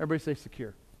secure. Everybody say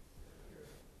secure.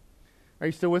 Are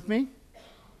you still with me?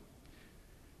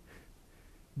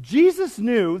 Jesus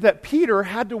knew that Peter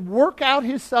had to work out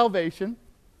his salvation,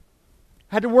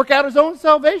 had to work out his own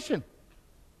salvation.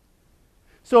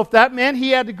 So if that meant he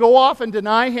had to go off and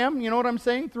deny him, you know what I'm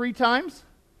saying, 3 times?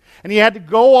 And he had to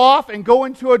go off and go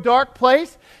into a dark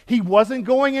place. He wasn't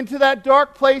going into that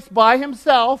dark place by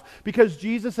himself because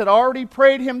Jesus had already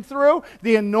prayed him through.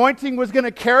 The anointing was going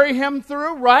to carry him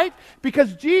through, right?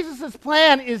 Because Jesus'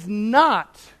 plan is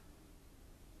not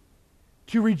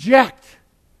to reject,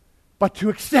 but to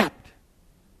accept.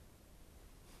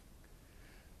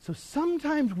 So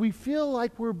sometimes we feel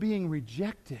like we're being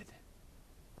rejected,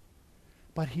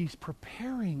 but He's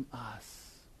preparing us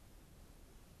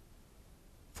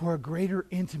for a greater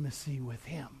intimacy with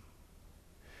Him.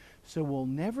 So we'll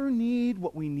never need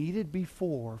what we needed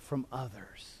before from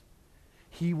others.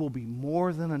 He will be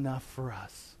more than enough for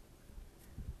us.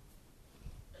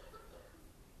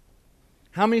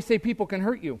 How many say people can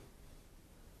hurt you?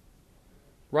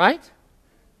 Right?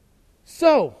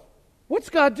 So, what's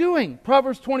God doing?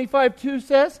 Proverbs 25:2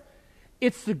 says,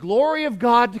 it's the glory of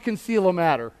God to conceal a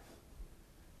matter.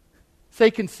 Say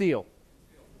conceal.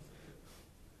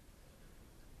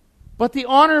 But the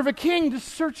honor of a king to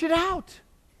search it out.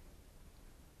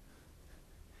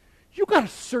 You got to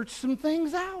search some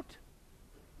things out.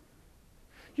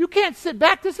 You can't sit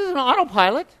back. This isn't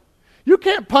autopilot. You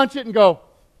can't punch it and go,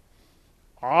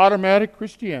 automatic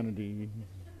Christianity.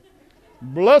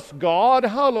 Bless God,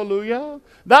 hallelujah.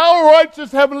 Thou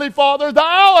righteous heavenly Father,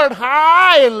 thou art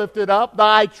high and lifted up.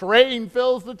 Thy train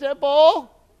fills the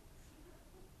temple.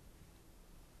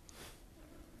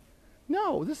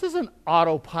 No, this isn't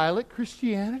autopilot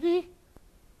Christianity.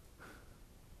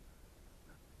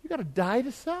 You got to die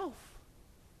to self.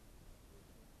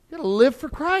 You got to live for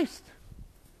Christ.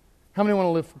 How many want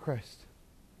to live for Christ?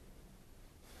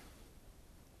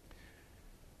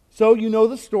 So you know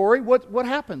the story. What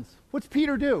happens? What's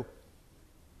Peter do?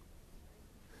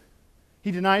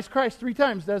 He denies Christ 3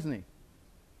 times, doesn't he?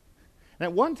 And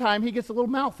at one time he gets a little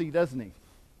mouthy, doesn't he?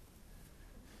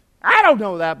 I don't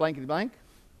know that, blankety blank.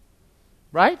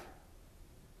 Right?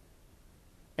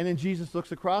 And then Jesus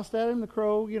looks across at him, the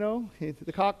crow,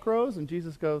 the cock crows, and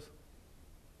Jesus goes.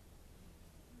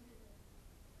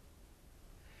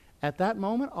 At that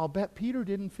moment, I'll bet Peter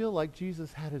didn't feel like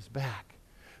Jesus had his back.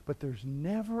 But there's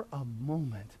never a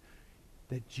moment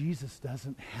that Jesus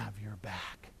doesn't have your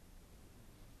back.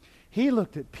 He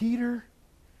looked at Peter,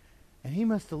 and he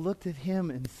must have looked at him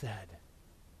and said,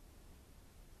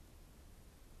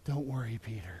 "Don't worry,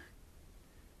 Peter.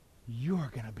 You're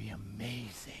going to be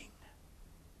amazing."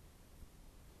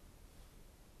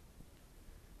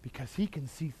 Because he can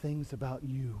see things about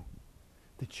you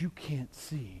that you can't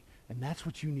see. And that's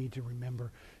what you need to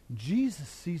remember. Jesus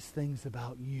sees things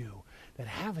about you that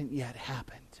haven't yet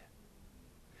happened.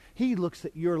 He looks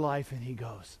at your life and he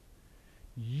goes,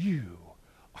 "You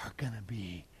are going to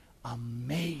be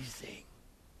amazing."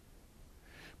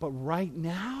 But right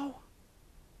now,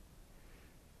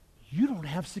 you don't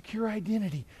have secure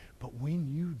identity. But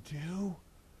when you do,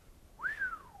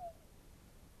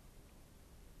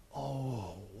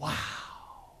 oh, wow.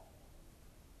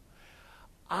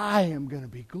 I am going to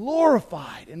be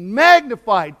glorified and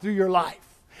magnified through your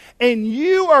life. And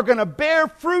you are going to bear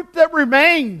fruit that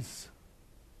remains.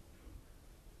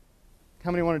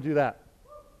 How many want to do that?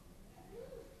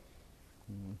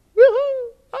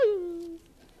 Woo-hoo!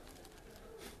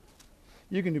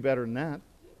 You can do better than that.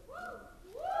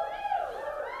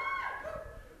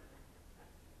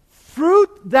 Fruit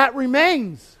that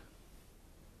remains.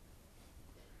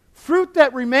 Fruit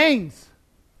that remains.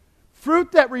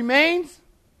 Fruit that remains.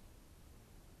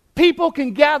 People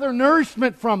can gather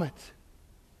nourishment from it.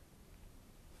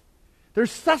 There's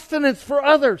sustenance for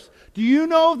others. Do you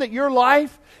know that your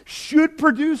life should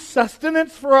produce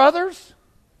sustenance for others?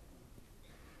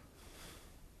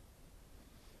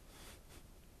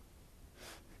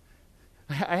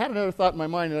 I had another thought in my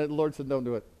mind, and the Lord said, "Don't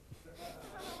do it."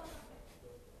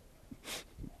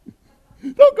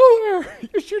 Don't go there.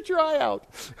 You shoot your eye out.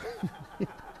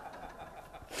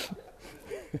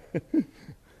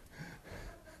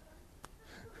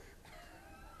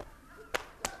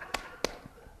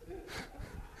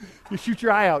 You shoot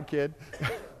your eye out, kid.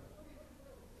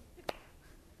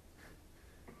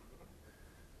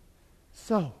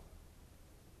 So,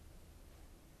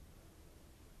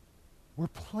 we're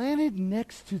planted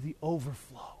next to the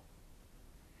overflow.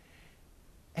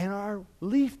 And our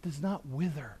leaf does not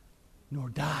wither nor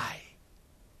die.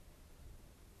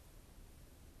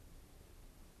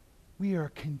 We are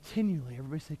continually,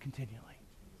 everybody say continually,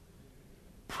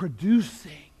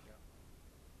 producing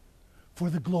for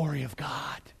the glory of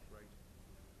God.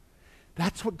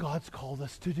 That's what God's called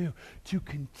us to do, to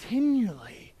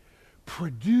continually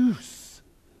produce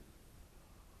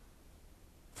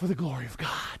for the glory of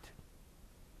God.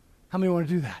 How many want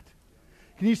to do that?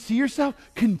 Can you see yourself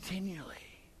continually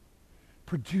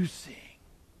producing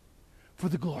for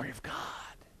the glory of God?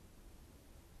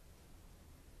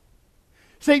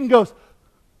 Satan goes,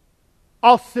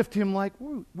 "I'll sift him like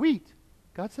wheat."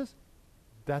 God says,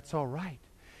 "That's all right.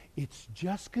 It's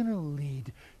just going to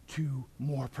lead to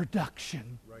more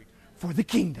production for the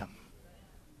kingdom."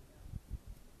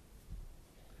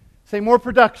 Say more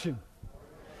production.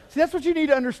 See, that's what you need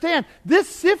to understand. This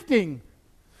sifting,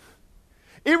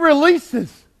 it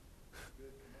releases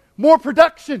more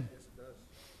production.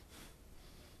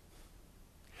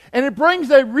 And it brings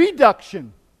a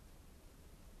reduction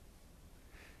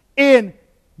in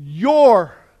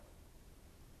your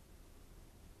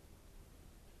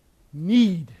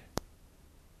need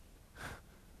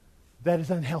that is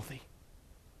unhealthy.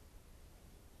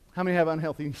 How many have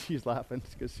unhealthy? She's laughing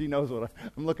because she knows what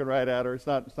I'm looking right at her. It's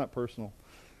not personal.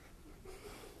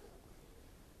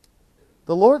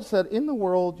 The Lord said, "In the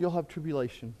world you'll have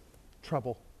tribulation,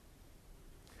 trouble.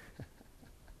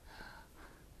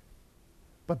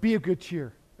 But be of good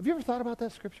cheer." Have you ever thought about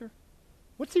that scripture?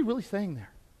 What's he really saying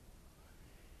there?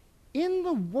 In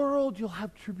the world you'll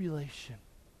have tribulation.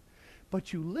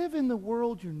 But you live in the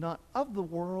world, you're not of the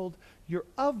world, you're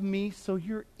of me, so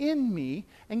you're in me.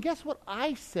 And guess what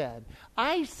I said?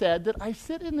 I said that I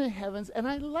sit in the heavens and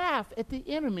I laugh at the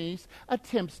enemy's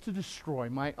attempts to destroy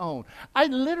my own. I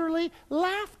literally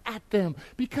laugh at them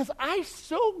because I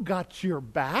so got your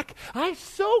back. I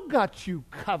so got you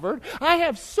covered. I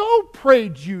have so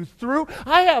prayed you through.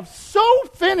 I have so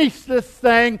finished this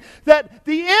thing that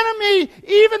the enemy,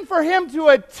 even for him to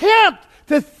attempt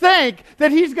to think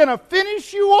that he's going to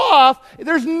finish you off,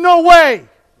 there's no way.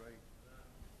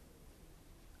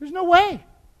 There's no way.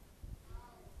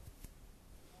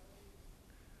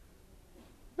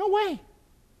 No way.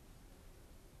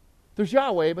 There's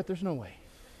Yahweh, but there's no way.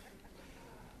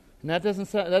 And that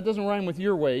doesn't rhyme with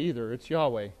your way either. It's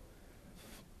Yahweh.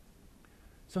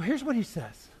 So here's what he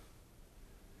says.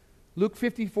 Luke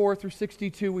 54 through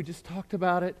 62, we just talked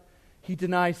about it. He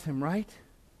denies him, right?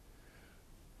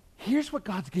 Here's what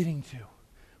God's getting to.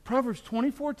 Proverbs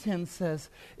 24:10 says,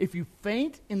 if you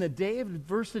faint in the day of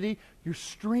adversity, your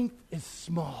strength is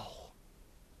small.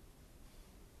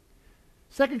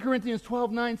 2 Corinthians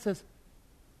 12:9 says,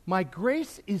 my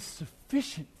grace is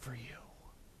sufficient for you,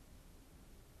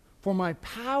 for my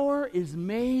power is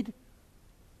made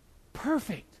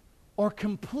perfect or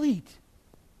complete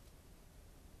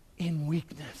in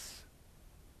weakness.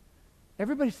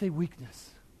 Everybody say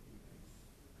weakness.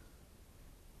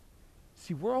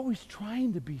 See, we're always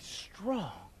trying to be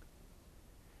strong.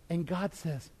 And God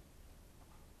says,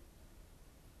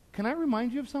 can I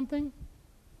remind you of something?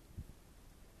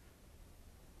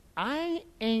 I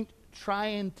ain't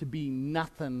trying to be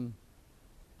nothing.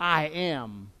 I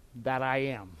am that I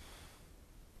am.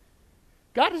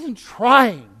 God isn't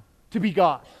trying to be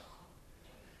God.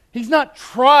 He's not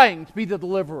trying to be the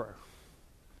deliverer.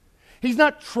 He's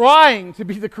not trying to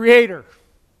be the creator.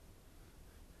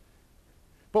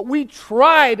 But we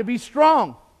try to be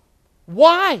strong.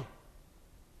 Why?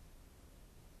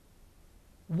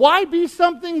 Why be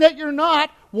something that you're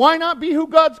not? Why not be who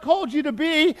God's called you to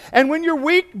be? And when you're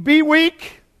weak, be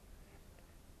weak.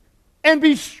 And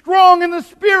be strong in the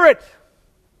Spirit.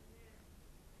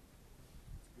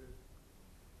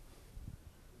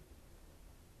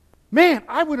 Man,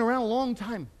 I went around a long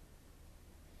time.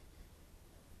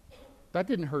 That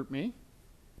didn't hurt me.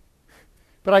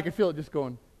 But I could feel it just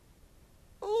going,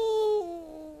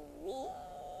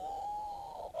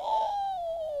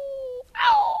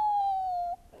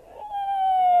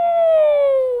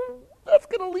 that's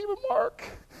going to leave a mark.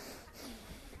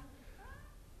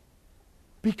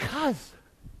 Because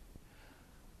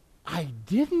I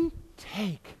didn't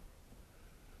take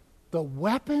the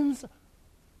weapons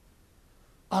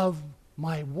of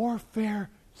my warfare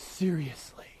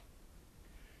seriously.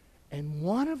 And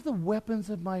one of the weapons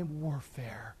of my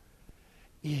warfare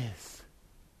is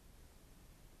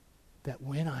that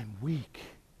when I'm weak,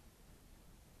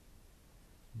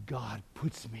 God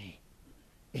puts me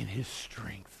in His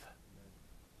strength.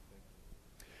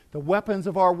 The weapons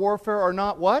of our warfare are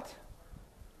not what?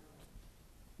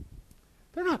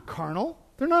 They're not carnal.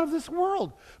 They're not of this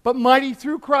world. But mighty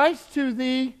through Christ to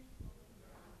the...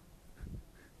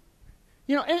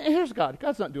 You know, and here's God.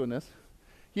 God's not doing this.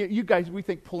 You guys, we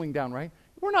think pulling down, right?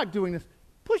 We're not doing this.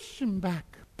 Push him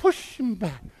back,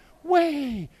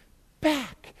 way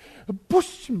back.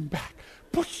 Push him back,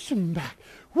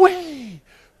 way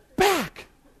back.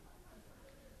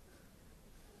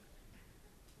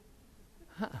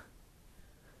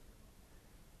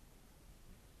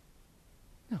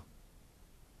 No.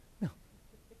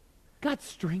 God's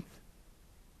strength,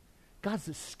 God's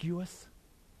askewous,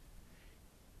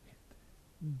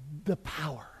 the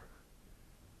power.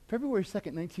 February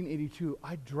 2nd, 1982,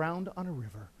 I drowned on a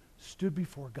river, stood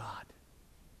before God.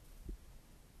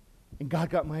 And God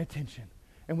got my attention.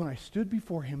 And when I stood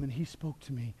before Him and He spoke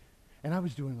to me, and I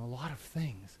was doing a lot of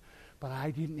things, but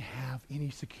I didn't have any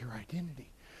secure identity.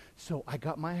 So I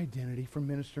got my identity from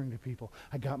ministering to people.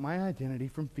 I got my identity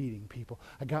from feeding people.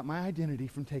 I got my identity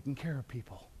from taking care of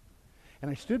people. And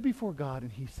I stood before God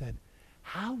and He said,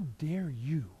 how dare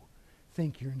you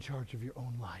think you're in charge of your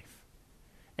own life?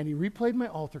 And He replayed my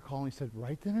altar call and He said,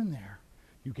 right then and there,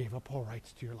 you gave up all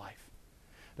rights to your life.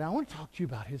 Now I want to talk to you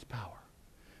about His power.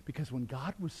 Because when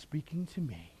God was speaking to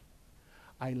me,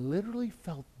 I literally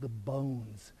felt the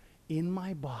bones in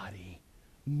my body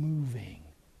moving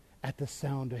at the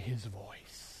sound of His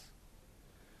voice.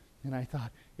 And I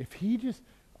thought, if He just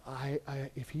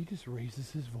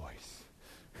raises His voice,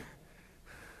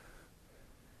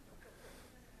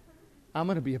 I'm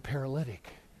going to be a paralytic.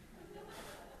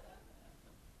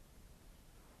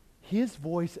 His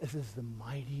voice is as the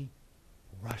mighty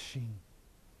rushing,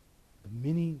 the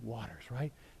many waters,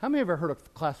 right? How many have ever heard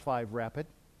of Class 5 rapid?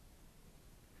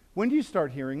 When do you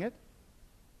start hearing it?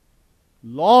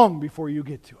 Long before you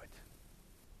get to it.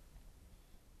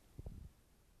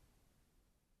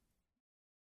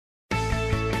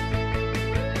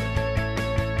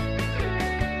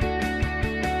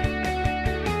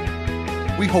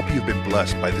 We hope you've been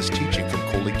blessed by this teaching from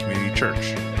Cold Lake Community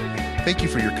Church. Thank you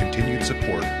for your continued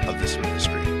support of this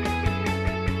ministry.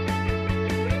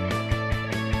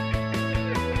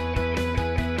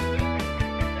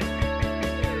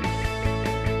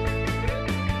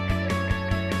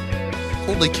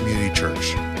 Cold Lake Community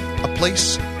Church, a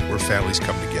place where families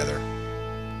come together.